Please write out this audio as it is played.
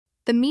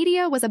The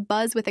media was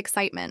abuzz with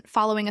excitement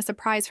following a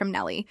surprise from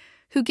Nelly,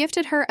 who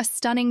gifted her a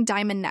stunning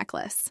diamond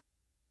necklace.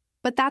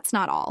 But that's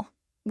not all.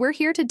 We're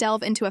here to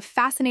delve into a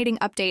fascinating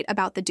update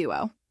about the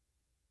duo.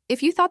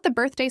 If you thought the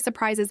birthday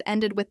surprises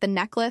ended with the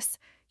necklace,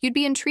 you'd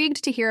be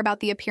intrigued to hear about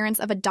the appearance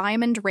of a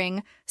diamond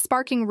ring,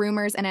 sparking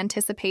rumors and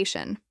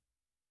anticipation.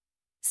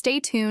 Stay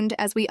tuned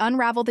as we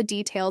unravel the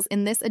details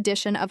in this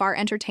edition of our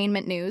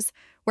entertainment news,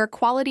 where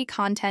quality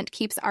content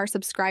keeps our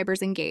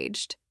subscribers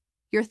engaged.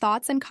 Your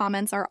thoughts and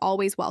comments are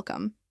always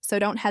welcome, so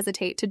don't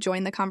hesitate to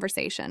join the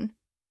conversation.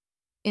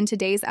 In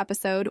today's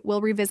episode,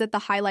 we'll revisit the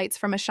highlights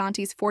from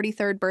Ashanti's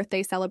 43rd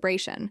birthday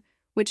celebration,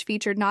 which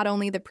featured not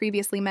only the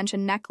previously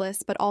mentioned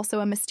necklace but also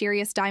a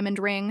mysterious diamond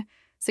ring,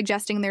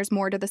 suggesting there's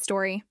more to the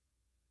story.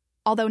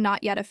 Although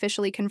not yet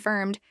officially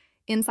confirmed,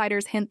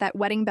 insiders hint that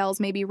wedding bells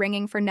may be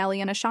ringing for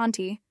Nelly and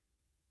Ashanti.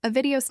 A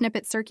video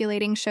snippet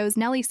circulating shows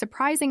Nelly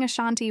surprising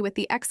Ashanti with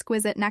the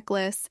exquisite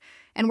necklace,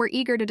 and we're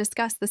eager to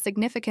discuss the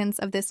significance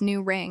of this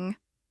new ring.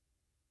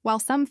 While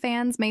some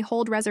fans may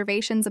hold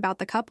reservations about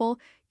the couple,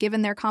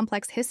 given their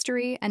complex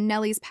history and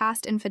Nelly's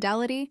past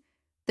infidelity,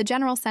 the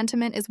general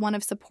sentiment is one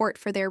of support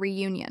for their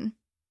reunion.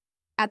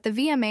 At the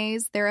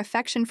VMAs, their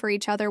affection for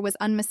each other was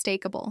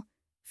unmistakable,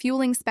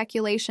 fueling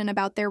speculation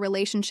about their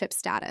relationship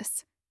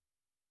status.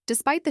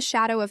 Despite the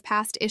shadow of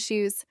past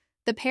issues,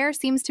 the pair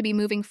seems to be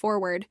moving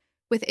forward,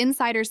 with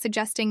insiders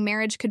suggesting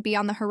marriage could be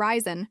on the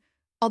horizon,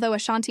 although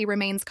Ashanti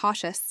remains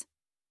cautious.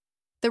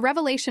 The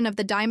revelation of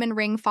the diamond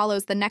ring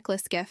follows the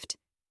necklace gift,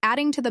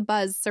 adding to the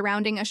buzz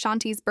surrounding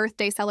Ashanti's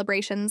birthday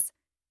celebrations.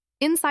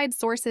 Inside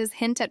sources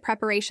hint at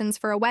preparations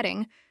for a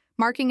wedding,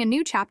 marking a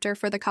new chapter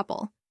for the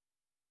couple.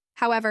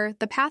 However,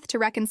 the path to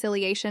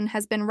reconciliation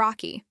has been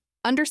rocky,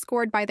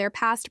 underscored by their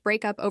past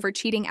breakup over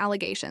cheating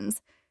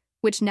allegations,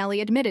 which Nelly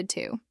admitted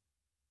to.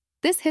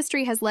 This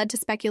history has led to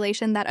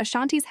speculation that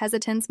Ashanti's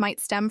hesitance might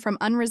stem from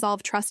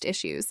unresolved trust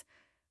issues.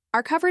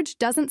 Our coverage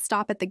doesn't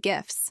stop at the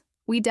gifts.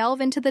 We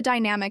delve into the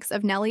dynamics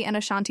of Nelly and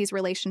Ashanti's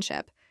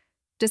relationship.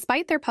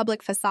 Despite their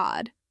public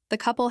facade, the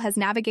couple has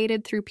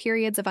navigated through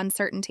periods of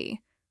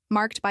uncertainty,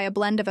 marked by a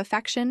blend of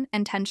affection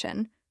and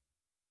tension.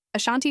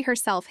 Ashanti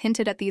herself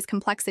hinted at these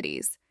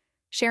complexities,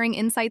 sharing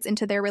insights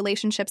into their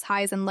relationship's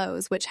highs and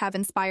lows, which have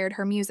inspired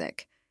her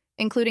music,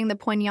 including the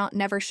poignant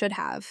Never Should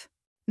Have.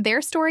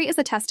 Their story is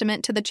a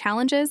testament to the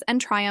challenges and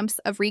triumphs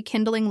of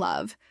rekindling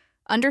love,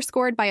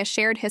 underscored by a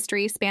shared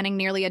history spanning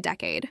nearly a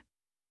decade.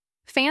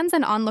 Fans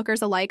and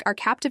onlookers alike are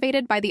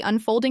captivated by the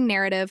unfolding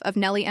narrative of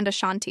Nelly and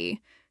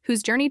Ashanti,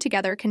 whose journey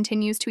together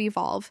continues to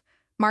evolve,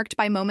 marked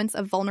by moments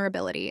of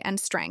vulnerability and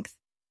strength.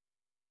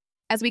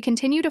 As we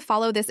continue to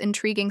follow this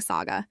intriguing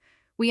saga,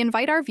 we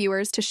invite our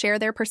viewers to share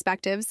their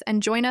perspectives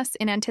and join us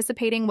in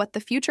anticipating what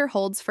the future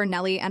holds for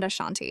Nelly and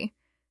Ashanti.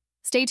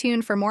 Stay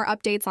tuned for more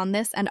updates on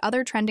this and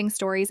other trending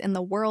stories in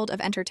the world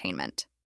of entertainment.